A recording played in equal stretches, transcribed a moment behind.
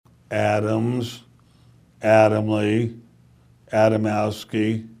Adams, Adamley,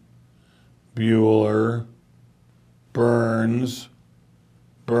 Adamowski, Bueller, Burns,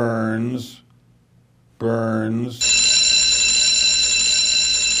 Burns, Burns.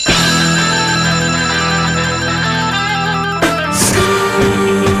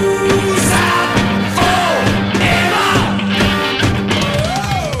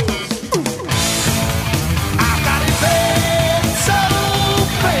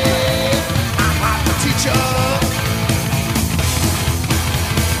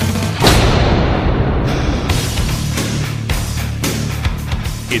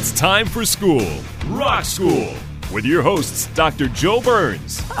 It's time for school, Rock School, with your hosts, Dr. Joe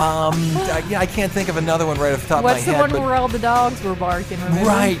Burns. I can't think of another one right off the top of my head. What's the one where all the dogs were barking? Remember?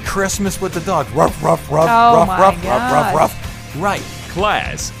 Right, Christmas with the dogs. Ruff, ruff, ruff, Oh ruff, my ruff, gosh. ruff, ruff, ruff. Right.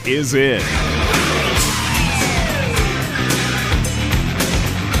 Class is in.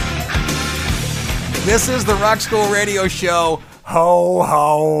 This is the Rock School Radio Show. Ho,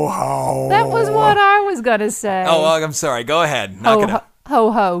 ho, ho. That was what I was going to say. Oh, I'm sorry. Go ahead. Knock it out.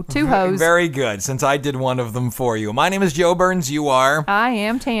 Ho, ho. Two hoes. Very good, since I did one of them for you. My name is Joe Burns. You are? I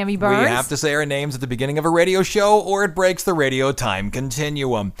am Tammy Burns. We have to say our names at the beginning of a radio show or it breaks the radio time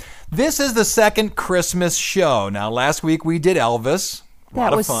continuum. This is the second Christmas show. Now, last week we did Elvis.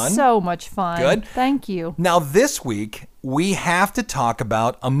 That was fun. so much fun. Good. Thank you. Now, this week, we have to talk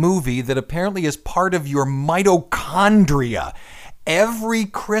about a movie that apparently is part of your mitochondria. Every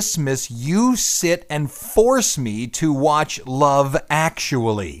Christmas, you sit and force me to watch Love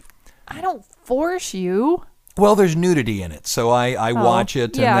Actually. I don't force you. Well, there's nudity in it, so I watch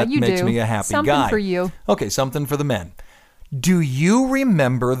it, and yeah, that you makes do. me a happy Something guy. for you. Okay, something for the men. Do you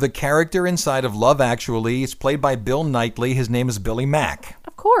remember the character inside of Love Actually? It's played by Bill Knightley. His name is Billy Mack.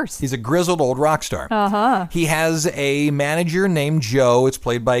 Of course. He's a grizzled old rock star. Uh-huh. He has a manager named Joe. It's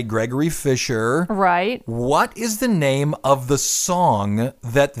played by Gregory Fisher. Right. What is the name of the song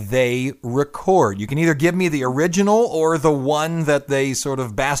that they record? You can either give me the original or the one that they sort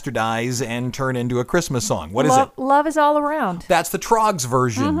of bastardize and turn into a Christmas song. What is it? Love is all around. That's the Trogs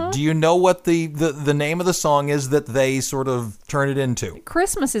version. Mm-hmm. Do you know what the name of the song is that they sort of turn it into?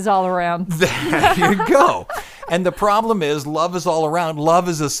 Christmas is all around. There you go. And the problem is, love is all around. Love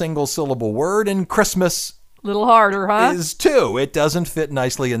is a single syllable word, and Christmas Little harder, huh? is too. It doesn't fit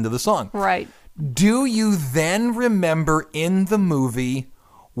nicely into the song. Right. Do you then remember in the movie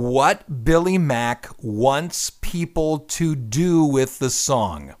what Billy Mack wants people to do with the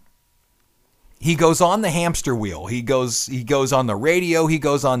song? He goes on the hamster wheel. He goes on the radio. He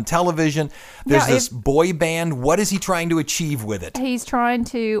goes on television. There's this boy band. What is he trying to achieve with it? He's trying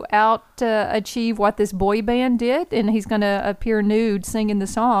to achieve what this boy band did, and he's going to appear nude singing the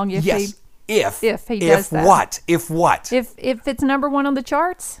song. If Yes. If he does that. If what? If it's number one on the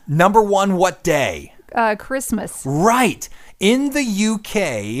charts, Number one, what day? Christmas. Right. In the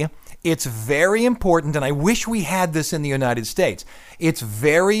UK, it's very important, and I wish we had this in the United States. It's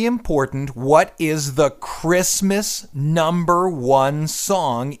very important what is the Christmas number one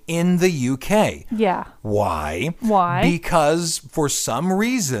song in the UK. Yeah. Why? Why? Because for some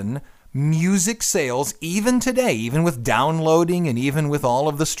reason, music sales, even today, even with downloading and even with all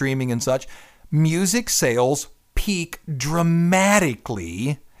of the streaming and such, music sales peak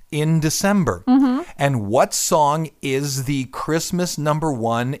dramatically in December. Mm-hmm. And what song is the Christmas number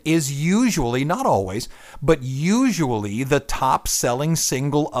one is usually, not always, but usually the top selling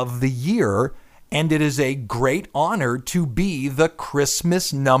single of the year. And it is a great honor to be the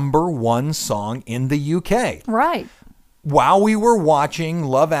Christmas number one song in the UK. Right. While we were watching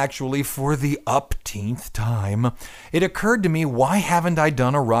Love Actually for the upteenth time, it occurred to me, why haven't I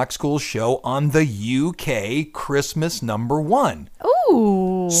done a Rock School show on the UK Christmas number one?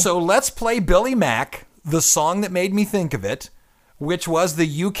 Ooh. So let's play Billy Mack, the song that made me think of it, which was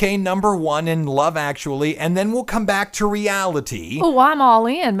the UK number one in Love Actually, and then we'll come back to reality. Oh, I'm all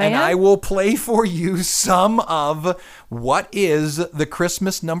in, man. And I will play for you some of what is the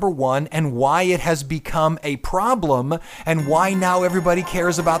Christmas number one and why it has become a problem and why now everybody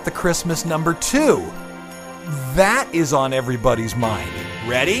cares about the Christmas number two. That is on everybody's mind.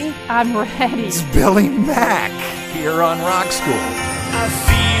 Ready? I'm ready. It's Billy Mack here on Rock School. I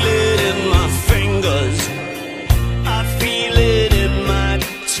feel it in my fingers. I feel it in my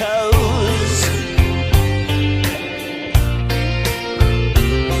toes.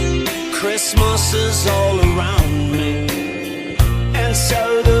 Christmas is all around me, and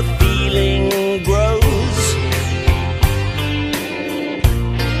so the feeling grows.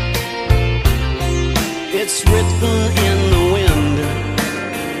 It's written in the wind.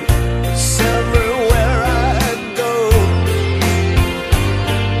 It's everywhere I go.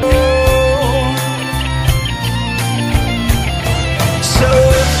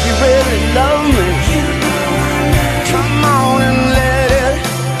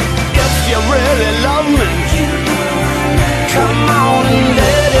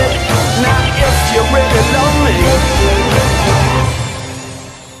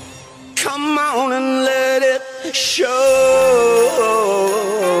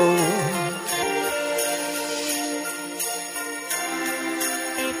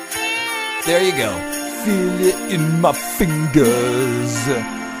 There you go. Feel it in my fingers.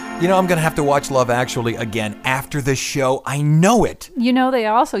 You know, I'm going to have to watch Love Actually again after the show. I know it. You know, they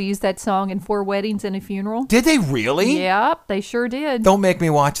also used that song in 4 Weddings and a Funeral. Did they really? Yep, they sure did. Don't make me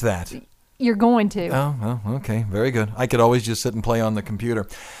watch that. You're going to. Oh, okay. Very good. I could always just sit and play on the computer.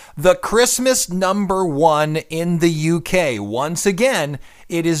 The Christmas #1 in the UK. Once again,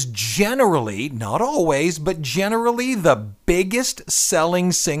 it is generally, not always, but generally the biggest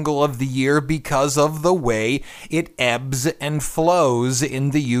selling single of the year because of the way it ebbs and flows in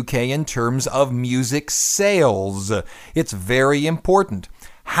the UK in terms of music sales. It's very important.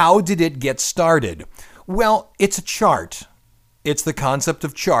 How did it get started? Well, it's a chart. It's the concept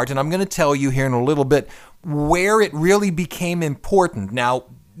of chart, and I'm going to tell you here in a little bit where it really became important. Now,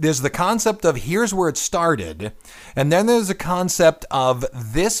 there's the concept of here's where it started, and then there's a concept of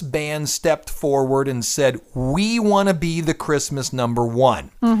this band stepped forward and said, we want to be the Christmas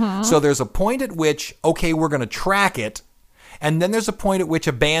 #1. So there's a point at which, okay, we're going to track it, and then there's a point at which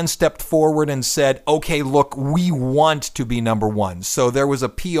a band stepped forward and said, okay, look, we want to be #1. So there was a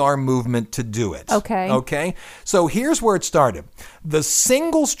PR movement to do it. Okay. So here's where it started. The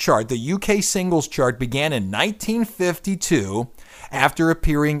singles chart, the UK singles chart, began in 1952 after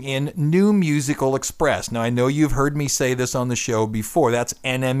appearing in New Musical Express. Now, I know you've heard me say this on the show before. That's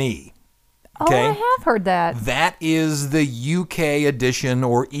NME. Okay? Oh, I have heard that. That is the UK edition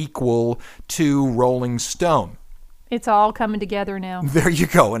or equal to Rolling Stone. It's all coming together now. There you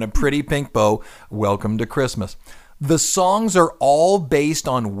go, in a pretty pink bow. Welcome to Christmas. The songs are all based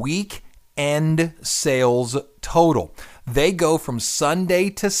on weekend sales total. They go from Sunday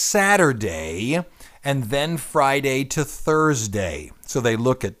to Saturday and then Friday to Thursday. So they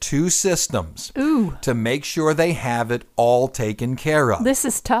look at 2 systems to make sure they have it all taken care of. This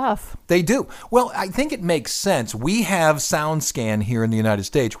is tough. They do. Well, I think it makes sense. We have SoundScan here in the United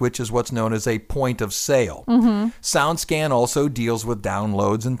States, which is what's known as a point of sale. SoundScan also deals with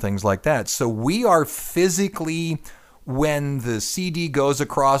downloads and things like that. So we are physically, when the CD goes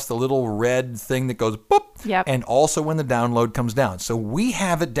across the little red thing that goes boop, and also when the download comes down. So we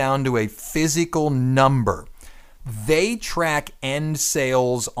have it down to a physical number. They track end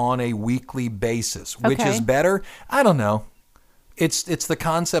sales on a weekly basis. Which is better? I don't know. It's the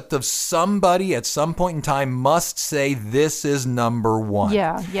concept of somebody at some point in time must say this is #1.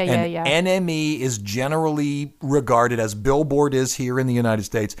 Yeah. NME is generally regarded as Billboard is here in the United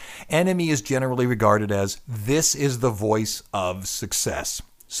States. NME is generally regarded as this is the voice of success.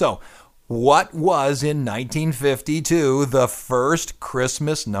 So, what was in 1952 the first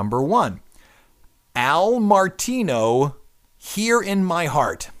Christmas #1? Al Martino, Here in My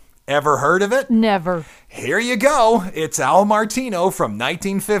Heart. Ever heard of it? Never. Here you go. It's Al Martino from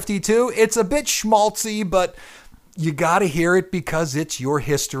 1952. It's a bit schmaltzy, but you got to hear it because it's your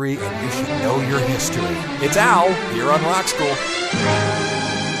history and you should know your history. It's Al here on Rock School.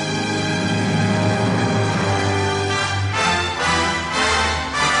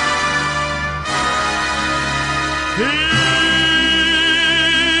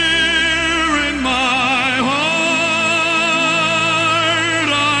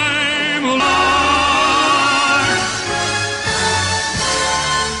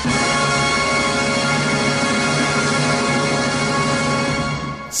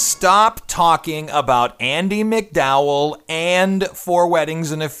 Stop talking about Andie MacDowell and 4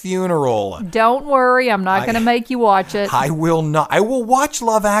 Weddings and a Funeral. Don't worry, I'm not going to make you watch it. I will not. I will watch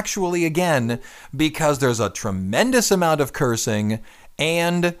Love Actually again because there's a tremendous amount of cursing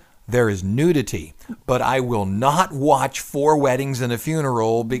and there is nudity. But I will not watch 4 Weddings and a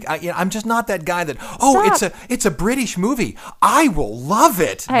Funeral. I'm just not that guy that, it's a British movie. I will love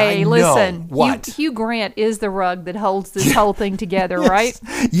it. Hey, listen. What? Hugh Grant is the rug that holds this whole thing together, right?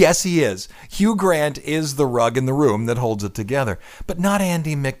 Yes, he is. Hugh Grant is the rug in the room that holds it together. But not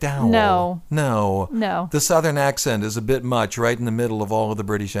Andie MacDowell. No. The Southern accent is a bit much right in the middle of all of the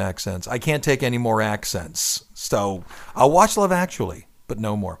British accents. I can't take any more accents. So I'll watch Love Actually, but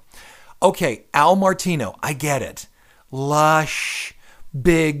no more. Okay, Al Martino, I get it. Lush,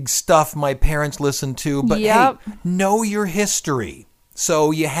 big stuff my parents listened to, but hey, know your history.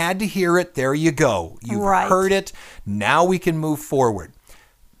 So you had to hear it, there you go. You've heard it, now we can move forward.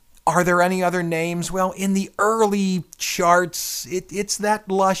 Are there any other names? Well, in the early charts, it's that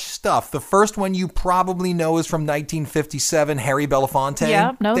Lush stuff. The first one you probably know is from 1957, Harry Belafonte.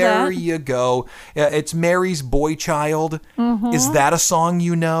 Yeah, know there that. you go. It's Mary's Boy Child. Is that a song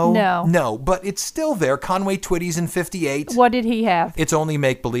you know? No, but it's still there. Conway Twitty's in 58. What did he have? It's Only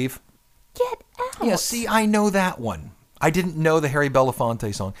Make Believe. Get out. Yeah, see, I know that one. I didn't know the Harry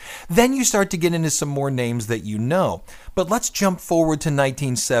Belafonte song. Then you start to get into some more names that you know. But let's jump forward to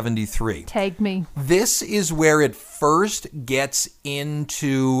 1973. Take me. This is where it first gets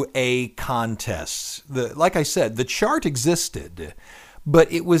into a contest. Like I said, the chart existed,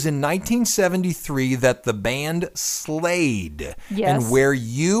 but it was in 1973 that the band Slade, Yes. and where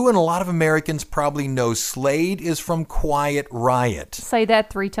you and a lot of Americans probably know Slade is from Quiet Riot. Say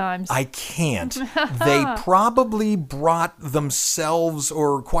that 3 times. I can't. They probably brought themselves,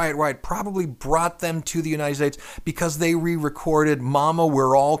 or Quiet Riot probably brought them to the United States because they re-recorded Mama,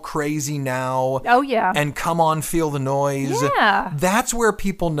 We're All Crazy Now. Oh, yeah. And Come On, Feel the Noise. Yeah. That's where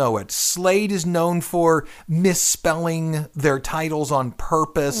people know it. Slade is known for misspelling their titles on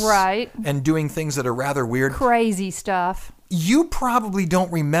purpose. Right. And doing things that are rather weird. Crazy stuff. You probably don't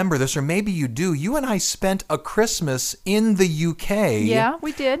remember this, or maybe you do. You and I spent a Christmas in the UK. Yeah,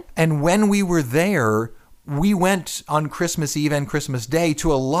 we did. And when we were there, we went on Christmas Eve and Christmas Day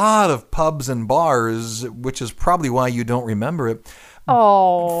to a lot of pubs and bars, which is probably why you don't remember it.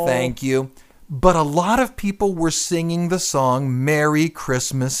 Oh. Thank you. But a lot of people were singing the song Merry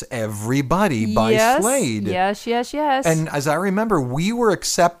Christmas Everybody by Yes. Slade. Yes, yes, yes. And as I remember, we were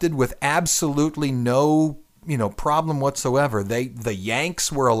accepted with absolutely no, problem whatsoever. The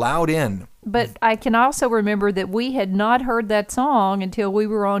Yanks were allowed in. But I can also remember that we had not heard that song until we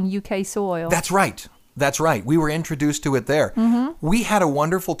were on UK soil. That's right. That's right. We were introduced to it there. We had a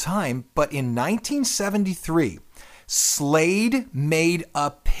wonderful time, but in 1973, Slade made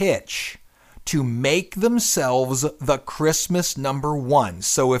a pitch to make themselves the Christmas #1.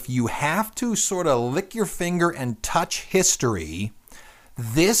 So if you have to sort of lick your finger and touch history,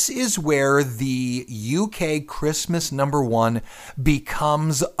 this is where the UK Christmas #1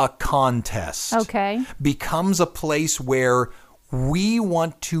 becomes a contest. Okay. Becomes a place where we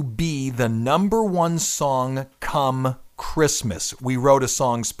want to be the #1 song come Christmas. We wrote a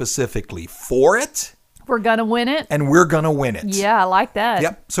song specifically for it, We're going to win it? and we're going to win it. Yeah, I like that.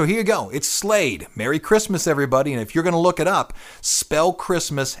 Yep. So here you go. It's Slade. Merry Christmas, everybody. And if you're going to look it up, spell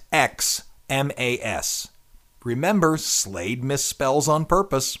Christmas XMAS. Remember, Slade misspells on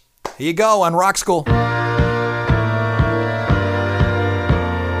purpose. Here you go on Rock School.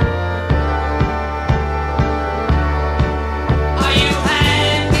 Are you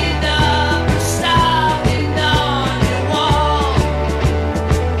hanging up or starting on your wall?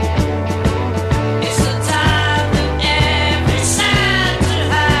 It's the time that every Santa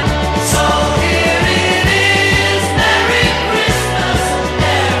has. So here it is, Merry Christmas,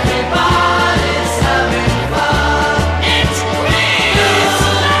 everybody's having fun. It's Christmas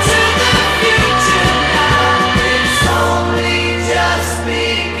to the future now, it's only just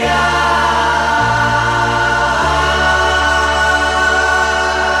begun.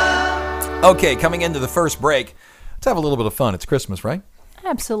 Okay, coming into the first break, let's have a little bit of fun. It's Christmas, right?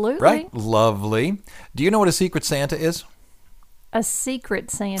 Absolutely. Right? Lovely. Do you know what a Secret Santa is? A secret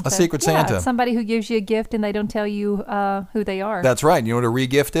Santa. A secret Yeah, Santa. somebody who gives you a gift and they don't tell you who they are. That's right. You know what a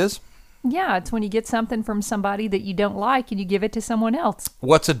re-gift is? Yeah, it's when you get something from somebody that you don't like and you give it to someone else.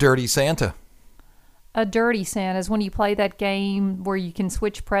 What's a dirty Santa? A dirty Santa is when you play that game where you can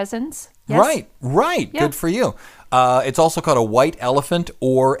switch presents. Yes? Right. Yeah. Good for you. It's also called a white elephant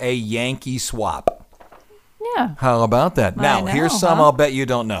or a Yankee swap. Yeah. How about that? I Now, know, here's some huh? I'll bet you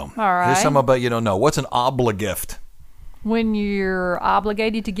don't know. All right. Here's some I'll bet you don't know. What's an obligift? When you're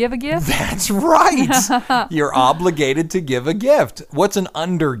obligated to give a gift. That's right. You're obligated to give a gift. What's an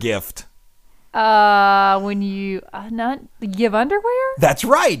undergift? When you give underwear? That's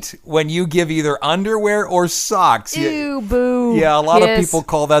right. When you give either underwear or socks. Ew, boo. Yeah, a lot of Yes. people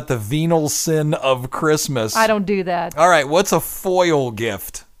call that the venal sin of Christmas. I don't do that. All right, what's a foil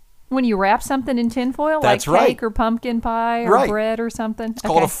gift? When you wrap something in tinfoil, That's like cake right. or pumpkin pie or Right. bread or something. It's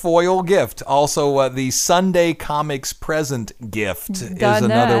called a foil gift. Also, the Sunday Comics present gift is Done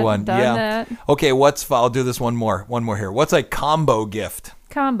another that, one. done yeah. that. Okay, I'll do this one more. One more here. What's a combo gift?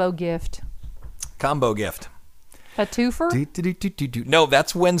 combo gift. Combo gift. A twofer? No,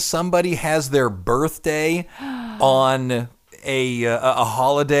 that's when somebody has their birthday on a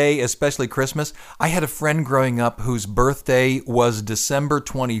holiday, especially Christmas. I had a friend growing up whose birthday was December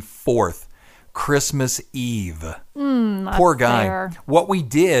 24th, Christmas Eve. Poor guy. fair. What we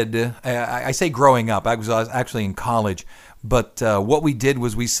did, I say growing up, I was actually in college, but what we did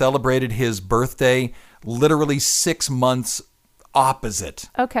was we celebrated his birthday literally 6 months opposite.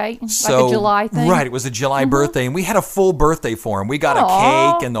 Okay. So, like a July thing? Right, it was a July birthday, and we had a full birthday for him. We got a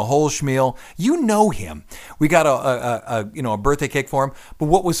Aw. cake and the whole schmeal. You know him. We got a birthday cake for him. But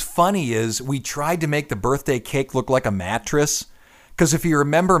what was funny is we tried to make the birthday cake look like a mattress Because if you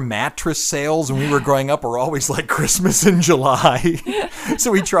remember, mattress sales when we were growing up were always like Christmas in July.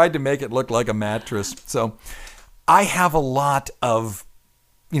 So we tried to make it look like a mattress. So I have a lot of,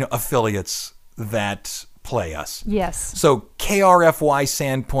 affiliates that play us. Yes. So KRFY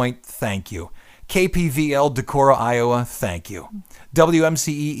Sandpoint, thank you. KPVL Decorah, Iowa, thank you.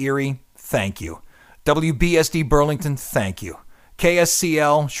 WMCE Erie, thank you. WBSD Burlington, thank you.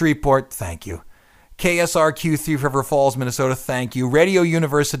 KSCL Shreveport, thank you. KSRQ Thief River Falls, Minnesota, thank you. Radio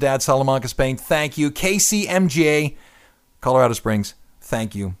Universidad Salamanca, Spain, thank you. KCMGA Colorado Springs,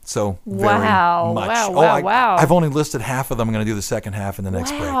 thank you so very Wow. much. Wow. Wow. I've only listed half of them. I'm going to do the second half in the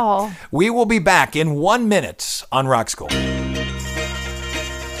next Wow. break. We will be back in 1 minute on Rock School.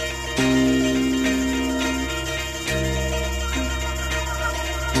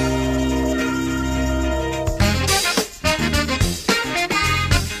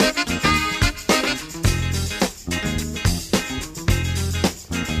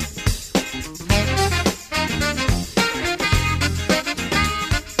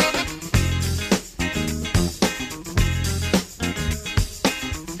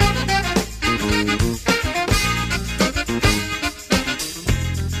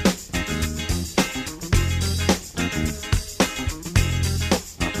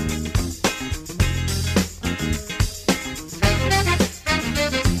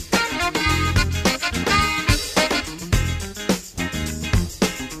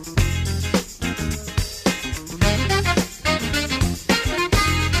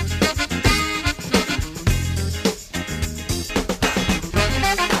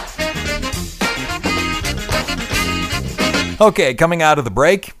 Okay, coming out of the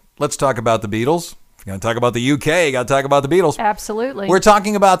break, let's talk about the Beatles. If you're going to talk about the UK, you got to talk about the Beatles. Absolutely. We're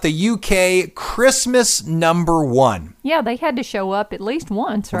talking about the UK Christmas #1. Yeah, they had to show up at least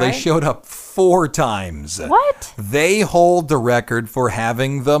once, right? They showed up 4 times. What? They hold the record for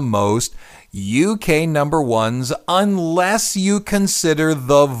having the most UK #1s unless you consider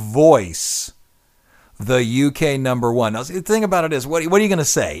The Voice the UK #1. Now, the thing about it is, what are you going to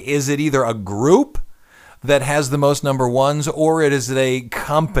say? Is it either a group that has the most #1s, or is it a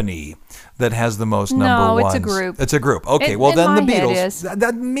company that has the most #1s? No, it's a group. It's a group. Okay, In- well in then the my head Beatles.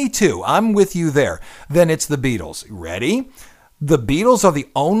 is. Me too. I'm with you there. Then it's the Beatles. Ready? The Beatles are the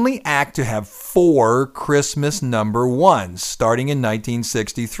only act to have 4 Christmas #1s, starting in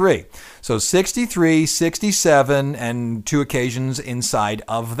 1963. So 63, 67, and 2 occasions inside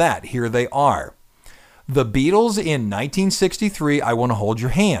of that. Here they are. The Beatles in 1963, I Want to Hold Your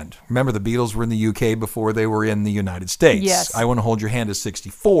Hand. Remember, the Beatles were in the UK before they were in the United States. Yes. I Want to Hold Your Hand is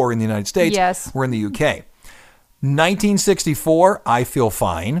 64 in the United States. Yes. We're in the UK. 1964, I Feel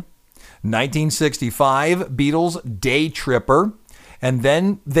Fine. 1965, Beatles, Day Tripper. And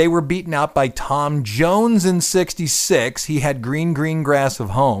then they were beaten out by Tom Jones in 66. He had Green, Green Grass of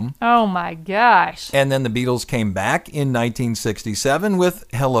Home. Oh, my gosh. And then the Beatles came back in 1967 with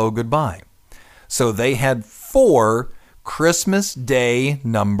Hello, Goodbye. So they had 4 Christmas Day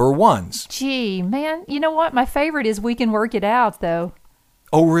 #1s. Gee, man, you know what? My favorite is We Can Work It Out, though.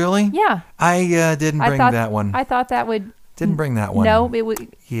 Oh, really? Yeah. I didn't bring that one. I thought that would... Didn't bring that one. No, it was...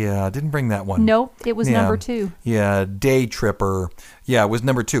 Yeah, didn't bring that one. Nope, it was Yeah. number 2. Yeah, Day Tripper. Yeah, it was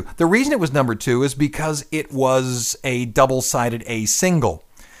number 2. The reason it was number 2 is because it was a double-sided A single.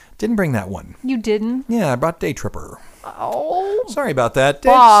 Didn't bring that one. You didn't? Yeah, I brought Day Tripper. Oh. Sorry about that.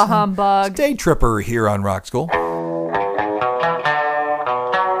 Bah, humbug. It's Day Tripper here on Rock School.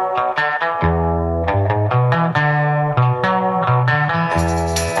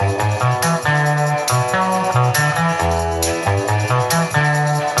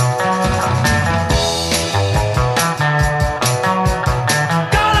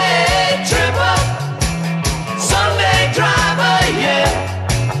 Day tripper, Sunday driver, yeah.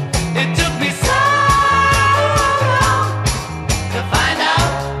 It took me so long to find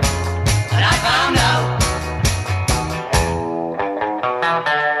out, and I found out.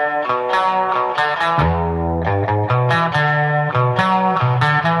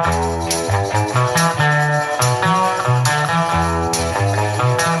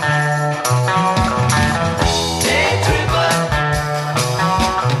 Day tripper,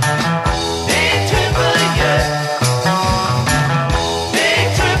 yeah.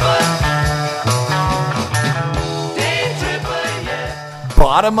 Day tripper, yeah.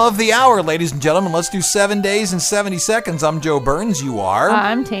 Bottom of the hour, ladies and gentlemen. Let's do 7 days and 70 seconds. I'm Joe Burns. You are?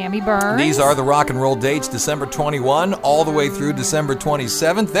 I'm Tammy Burns. These are the rock and roll dates, December 21 all the way through December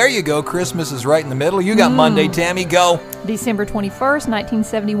 27th. There you go. Christmas is right in the middle. You got Monday, Tammy. Go. December 21st,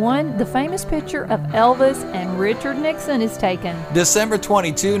 1971, the famous picture of Elvis and Richard Nixon is taken. December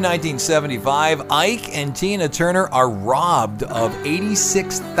 22, 1975, Ike and Tina Turner are robbed of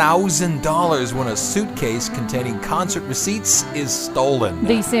 $86,000 when a suitcase containing concert receipts is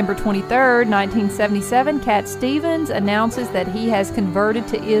stolen. December 23rd, 1977, Cat Stevens announces that he has converted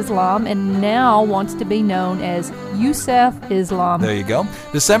to Islam and now wants to be known as Yusuf Islam. There you go.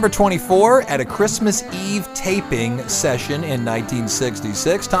 December 24, at a Christmas Eve taping session in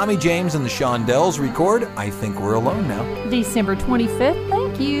 1966, Tommy James and the Shondells record I Think We're Alone Now. December 25th,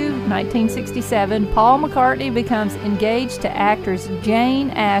 thank you, 1967, Paul McCartney becomes engaged to actress Jane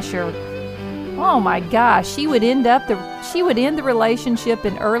Asher. Oh my gosh, she would end the relationship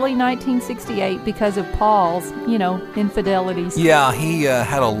in early 1968 because of Paul's, infidelities. Yeah, he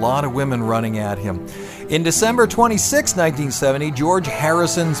had a lot of women running at him. In December 26, 1970, George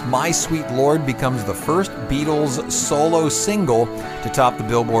Harrison's My Sweet Lord becomes the first Beatles solo single to top the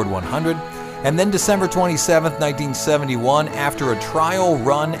Billboard 100. And then December 27, 1971, after a trial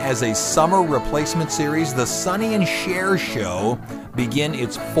run as a summer replacement series, the Sonny and Cher Show begin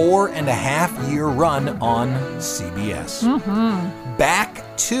its 4.5-year run on CBS. Back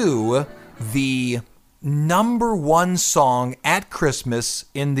to the number one song at Christmas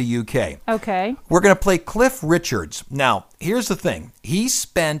in the UK. Okay. We're going to play Cliff Richards. Now, here's the thing. He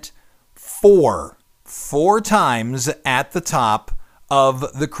spent four times at the top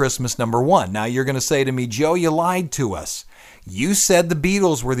of the Christmas number one. Now, you're going to say to me, Joe, you lied to us. You said the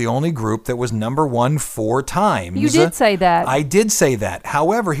Beatles were the only group that was number one 4 times. You did say that. I did say that.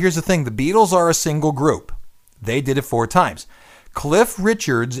 However, here's the thing. The Beatles are a single group. They did it 4 times. Cliff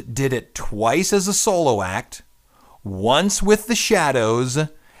Richards did it twice as a solo act, once with the Shadows,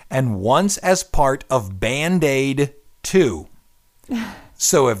 and once as part of Band-Aid 2.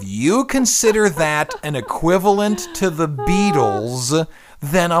 So if you consider that an equivalent to the Beatles,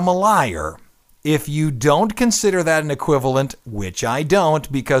 then I'm a liar. If you don't consider that an equivalent, which I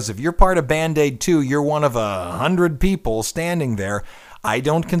don't, because if you're part of Band-Aid 2, you're one of 100 people standing there. I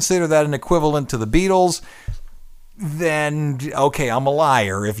don't consider that an equivalent to the Beatles. Then, okay, I'm a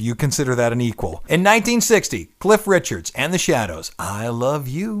liar if you consider that an equal. In 1960, Cliff Richards and the Shadows, I Love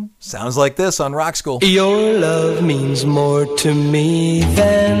You. Sounds like this on Rock School. Your love means more to me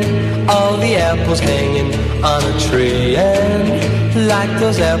than all the apples hanging on a tree. And like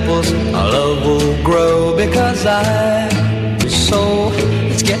those apples, our love will grow because so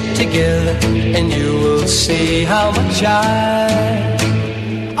let's get together and you will see how much I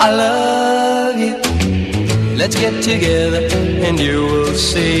love you. Let's get together and you will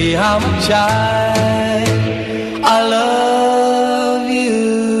see how much I love you.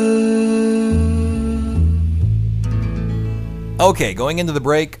 Okay, going into the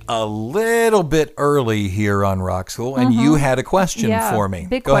break a little bit early here on Rock School, and you had a question for me.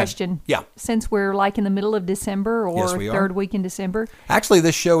 Big Go ahead. question. Yeah. Since we're like in the middle of December or Yes, we are. third week in December. Actually,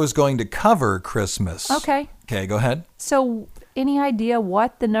 this show is going to cover Christmas. Okay. Okay, go ahead. So, any idea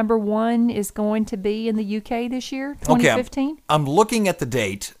what the number one is going to be in the UK this year, 2015? Okay, I'm looking at the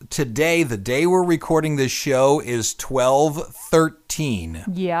date. Today, the day we're recording this show is 12/13.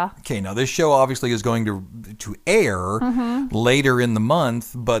 Yeah. Okay, now this show obviously is going to air later in the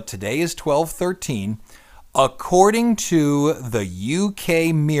month, but today is 12/13. According to the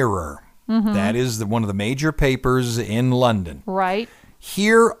UK Mirror, that is one of the major papers in London. Right.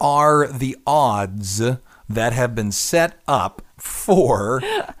 Here are the odds that have been set up for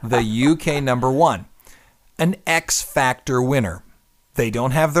the UK number one. An X Factor winner. They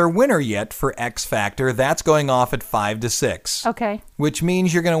don't have their winner yet for X Factor. That's going off at 5 to 6. Okay. Which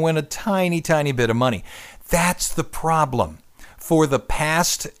means you're going to win a tiny, tiny bit of money. That's the problem. For the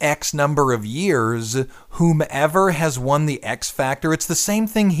past X number of years, whomever has won the X Factor, it's the same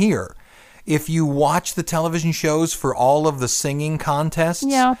thing here. If you watch the television shows for all of the singing contests.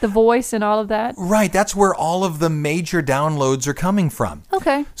 Yeah, The Voice and all of that. Right, that's where all of the major downloads are coming from.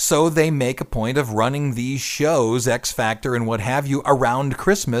 Okay. So they make a point of running these shows, X Factor and what have you, around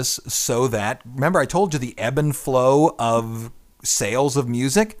Christmas so that, remember I told you the ebb and flow of sales of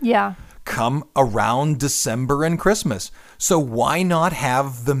music? Yeah. Come around December and Christmas. So why not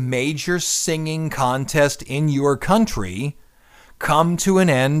have the major singing contest in your country come to an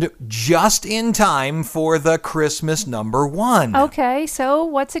end just in time for the Christmas number one? Okay, so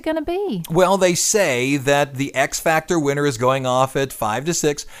what's it going to be? Well, they say that the X Factor winner is going off at 5 to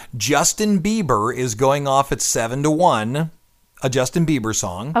 6. Justin Bieber is going off at 7 to 1. a Justin Bieber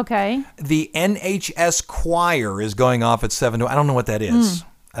song. Okay. The NHS Choir is going off at 7 to 1. I don't know what that is.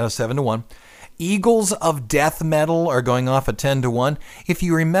 7 to 1. Eagles of Death Metal are going off at 10 to 1. If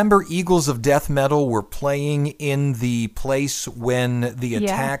you remember, Eagles of Death Metal were playing in the place when the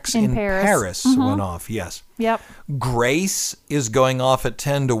attacks in in Paris. Paris went off. Yes. Yep. Grace is going off at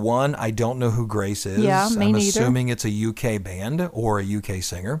 10 to 1. I don't know who Grace is. Yeah, me I'm neither. assuming it's a UK band or a UK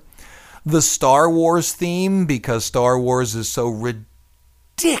singer. The Star Wars theme, because Star Wars is so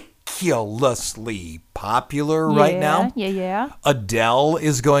ridiculously popular right now. Yeah. Adele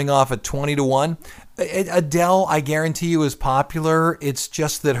is going off at 20 to 1. Adele, I guarantee you, is popular. It's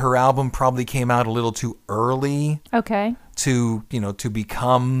just that her album probably came out a little too early Okay. to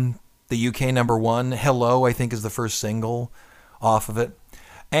become the UK number one. Hello, I think, is the first single off of it.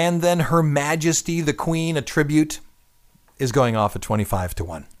 And then Her Majesty, the Queen, a tribute, is going off at 25 to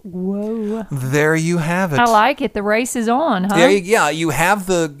 1. Whoa. There you have it. I like it. The race is on, huh? Yeah, you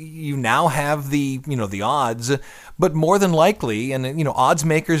now have the odds, but more than likely, and odds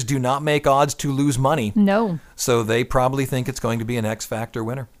makers do not make odds to lose money. No. So they probably think it's going to be an X Factor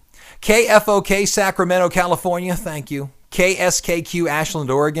winner. KFOK Sacramento, California, thank you. KSKQ Ashland,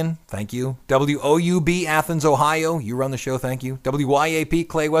 Oregon, thank you. WOUB Athens, Ohio, you run the show, thank you. WYAP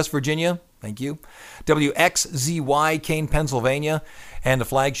Clay, West Virginia, thank you. WXZY Kane, Pennsylvania, and the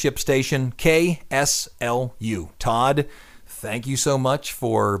flagship station KSLU. Todd, thank you so much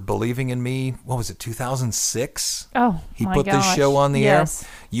for believing in me. What was it, 2006? Oh, He my put this gosh. show on the Yes. air.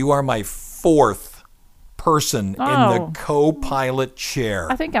 You are my fourth person in the Oh. co-pilot chair.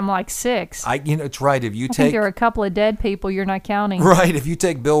 I think I'm like 6. It's right. If you I think take there are a couple of dead people you're not counting. right, if you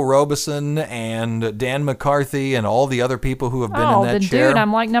take Bill Robeson and Dan McCarthy and all the other people who have been in that then chair, dude,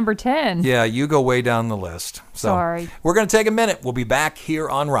 I'm like number 10. yeah, you go way down the list. So Sorry. we're going to take a minute. We'll be back here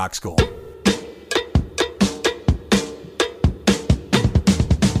on Rock School.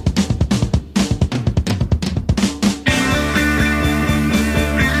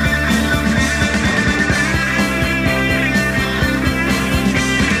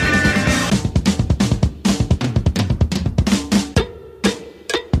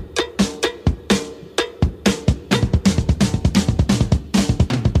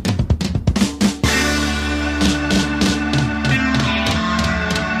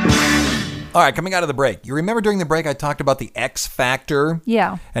 All right, coming out of the break. You remember during the break I talked about the X Factor?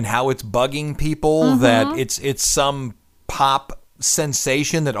 Yeah. And how it's bugging people, that it's some pop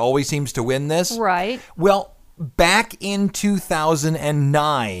sensation that always seems to win this? Right. Well, back in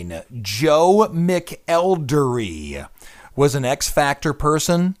 2009, Joe McElderry was an X Factor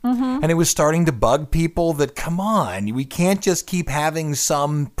person, and it was starting to bug people that, come on, we can't just keep having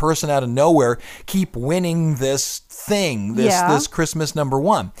some person out of nowhere keep winning this thing, this Christmas number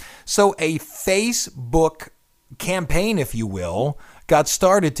one. So a Facebook campaign, if you will, got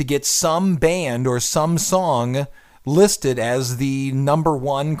started to get some band or some song listed as the number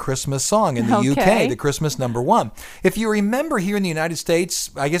one Christmas song in the Okay. UK, the Christmas number one. If you remember, here in the United States,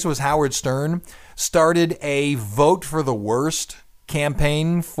 I guess it was Howard Stern, started a Vote for the Worst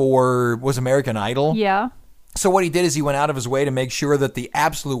campaign was American Idol. Yeah. So what he did is he went out of his way to make sure that the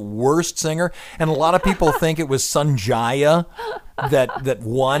absolute worst singer, and a lot of people think it was Sanjaya that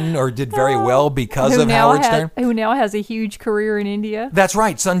won or did very well because of Howard Stern. Who now has a huge career in India. That's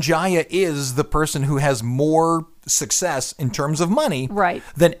right. Sanjaya is the person who has more success in terms of money Right.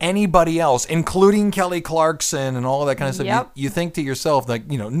 than anybody else, including Kelly Clarkson and all that kind of stuff. Yep. You think to yourself, like,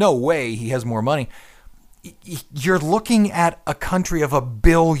 no way he has more money. You're looking at a country of 1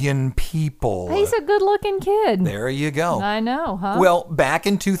 billion people. He's a good-looking kid. There you go. I know, huh? Well, back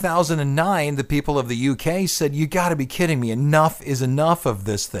in 2009, the people of the UK said, you got to be kidding me. Enough is enough of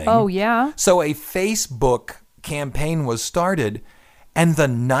this thing. Oh, yeah? So a Facebook campaign was started, and the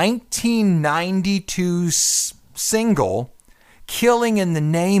 1992 single, Killing in the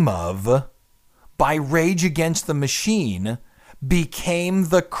Name of, by Rage Against the Machine, became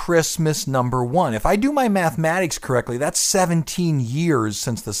the Christmas number one. If I do my mathematics correctly, that's 17 years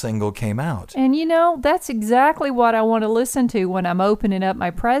since the single came out. And that's exactly what I want to listen to when I'm opening up my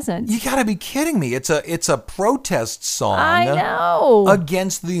presents. You gotta be kidding me. It's a protest song. I know.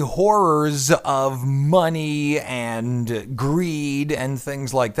 Against the horrors of money and greed and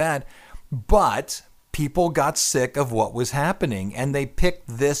things like that. But people got sick of what was happening, and they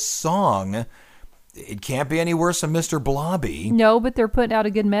picked this song. It can't be any worse than Mr. Blobby. No, but they're putting out a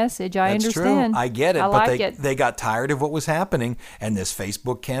good message. I That's understand. true. I get it. I But like it. they got tired of what was happening, and this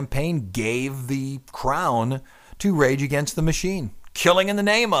Facebook campaign gave the crown to Rage Against the Machine. Killing in the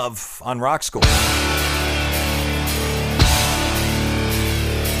Name of on Rock School.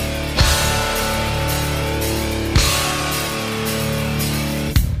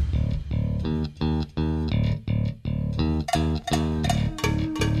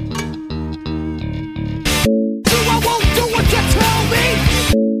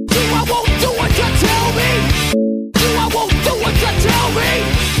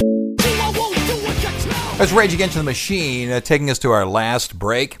 That's Rage Against the Machine, taking us to our last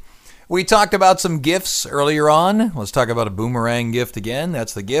break. We talked about some gifts earlier on. Let's talk about a boomerang gift again.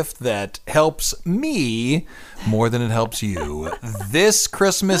 That's the gift that helps me more than it helps you. This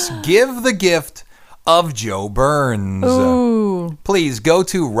Christmas, give the gift of Joe Burns. Ooh. Please go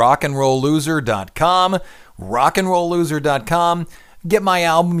to rockandrollloser.com, rockandrollloser.com. Get my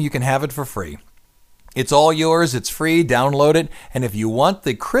album. You can have it for free. It's all yours. It's free. Download it. And if you want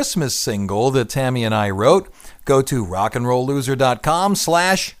the Christmas single that Tammy and I wrote, go to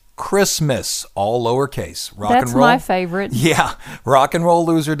rockandrollloser.com/Christmas, all lowercase. That's my favorite. Yeah,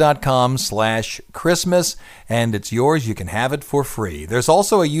 rockandrollloser.com/Christmas, and it's yours. You can have it for free. There's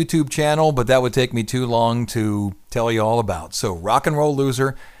also a YouTube channel, but that would take me too long to tell you all about. So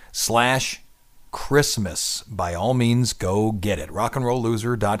rockandrollloser/Christmas. By all means, go get it.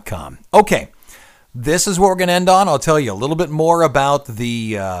 rockandrollloser.com. Okay. This is what we're going to end on. I'll tell you a little bit more about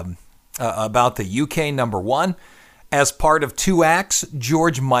the UK number one. As part of two acts,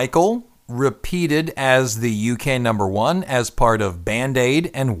 George Michael repeated as the UK number one as part of Band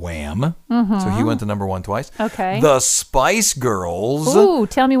Aid and Wham. Mm-hmm. So he went to number one twice. Okay. The Spice Girls. Ooh,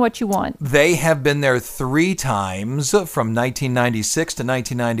 tell me what you want. They have been there 3 times from 1996 to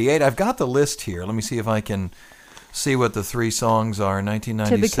 1998. I've got the list here. Let me see if I can see what the 3 songs are.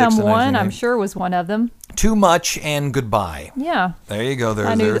 1996 To Become to One, I'm sure was one of them. Too Much and Goodbye. Yeah. There you go. I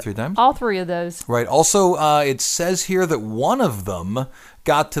There knew 3 times. all 3 of those. Right. Also, it says here that one of them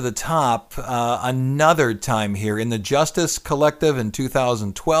got to the top another time here in the Justice Collective in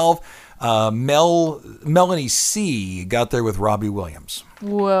 2012. Melanie C. got there with Robbie Williams.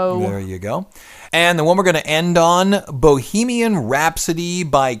 Whoa. There you go. And the one we're going to end on, Bohemian Rhapsody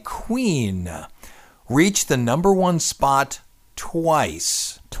by Queen, reached the number one spot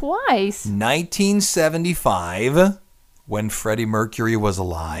twice. Twice? 1975, when Freddie Mercury was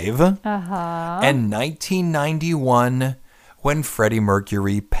alive. Uh-huh. And 1991, when Freddie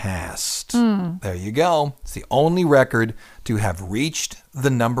Mercury passed. There you go. It's the only record to have reached the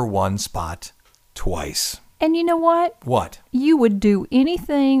number one spot twice. And you know what? What? You would do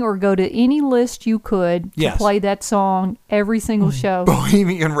anything or go to any list you could to Yes. play that song every single show.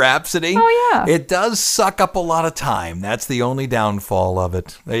 Bohemian Rhapsody? Oh, yeah. It does suck up a lot of time. That's the only downfall of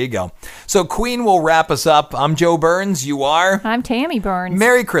it. There you go. So Queen will wrap us up. I'm Joe Burns. You are? I'm Tammy Burns.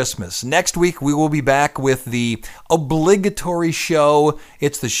 Merry Christmas. Next week, we will be back with the obligatory show.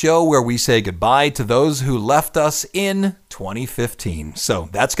 It's the show where we say goodbye to those who left us in 2015. So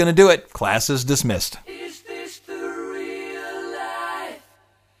that's going to do it. Class is dismissed. Is this the real life?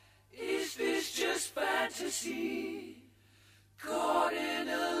 Is this just fantasy? Caught in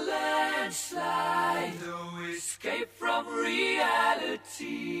a landslide, no escape from reality.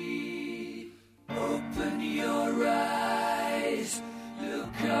 Open your eyes,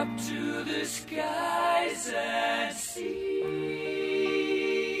 look up to the skies and see.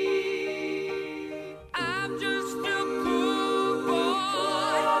 I'm just a poor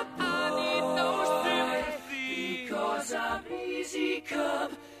boy, I need no sympathy, because I'm easy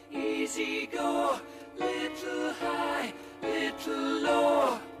come, easy go, little high, little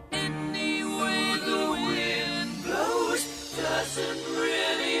low. Any way the wind blows doesn't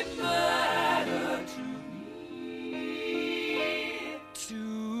really matter to me.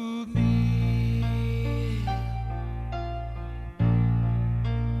 To me.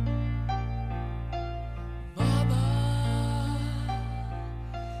 Mama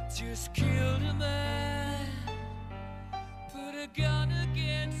just killed a man.